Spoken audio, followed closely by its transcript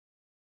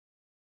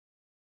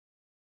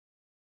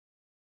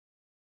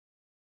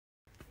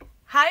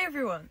Hi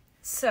everyone!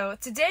 So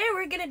today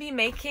we're gonna be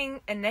making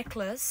a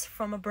necklace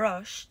from a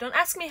brush. Don't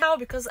ask me how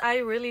because I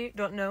really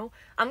don't know.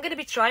 I'm gonna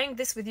be trying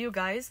this with you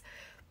guys,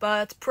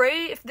 but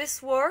pray if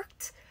this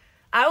worked.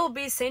 I will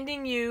be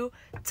sending you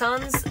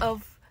tons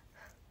of...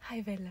 Hi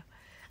Vella.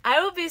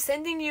 I will be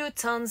sending you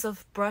tons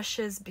of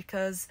brushes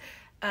because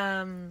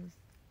I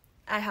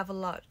have a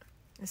lot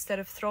instead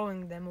of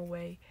throwing them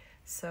away.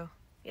 So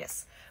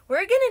yes,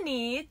 we're gonna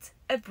need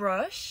a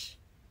brush.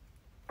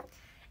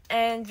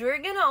 And we're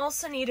gonna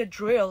also need a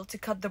drill to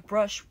cut the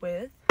brush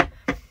with.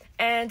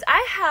 And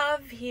I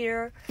have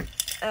here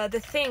the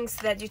things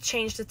that you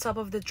change the top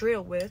of the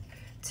drill with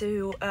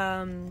to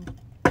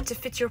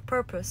fit your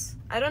purpose.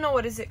 I don't know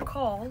what is it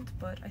called,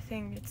 but I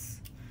think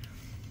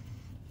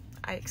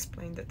I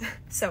explained it.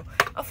 So,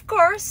 of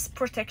course,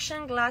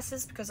 protection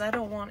glasses, because I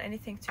don't want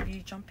anything to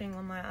be jumping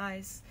on my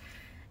eyes.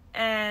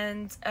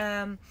 And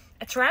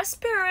a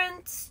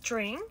transparent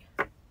string,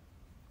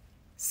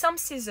 some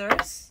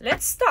scissors.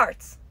 Let's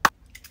start.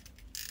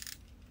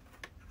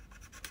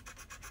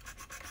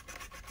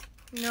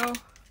 No.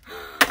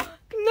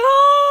 No!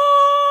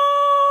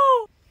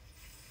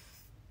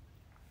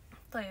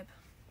 طيب.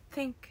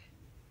 Think.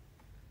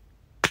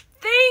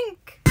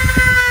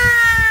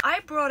 I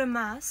brought a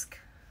mask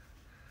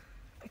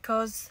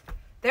because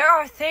there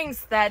are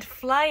things that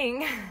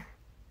flying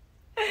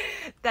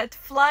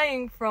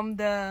from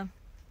the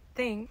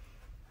thing.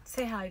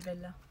 Say hi,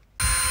 Bella.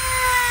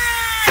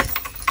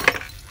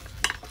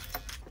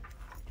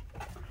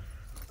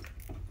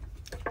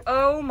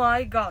 Oh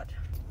my god.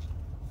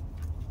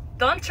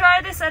 Don't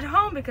try this at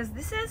home because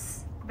this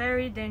is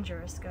very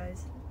dangerous,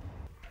 guys.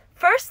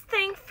 First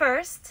thing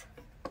first,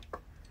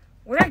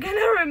 we're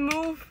gonna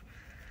remove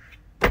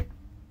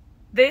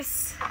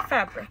this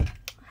fabric.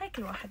 هيك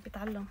الواحد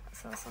بيتعلم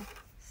أساسا.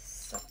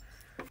 So,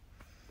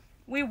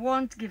 we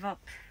won't give up.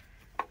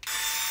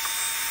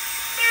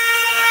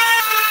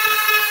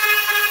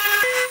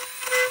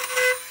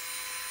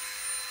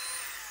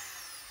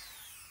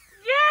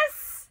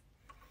 Yes!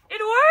 It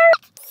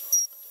worked!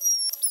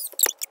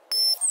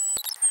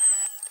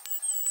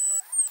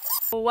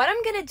 What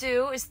I'm gonna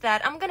do is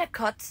that I'm gonna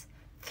cut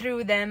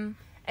through them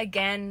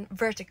again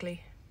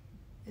vertically.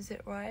 Is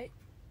it right?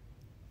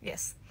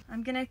 Yes.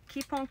 I'm gonna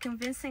keep on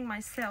convincing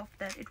myself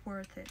that it's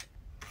worth it.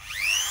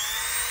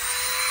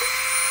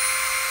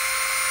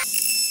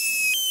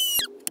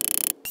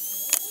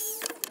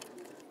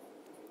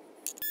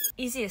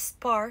 Easiest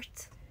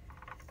part.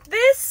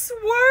 This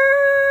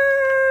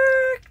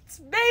worked,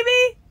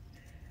 baby!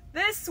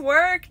 This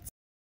worked.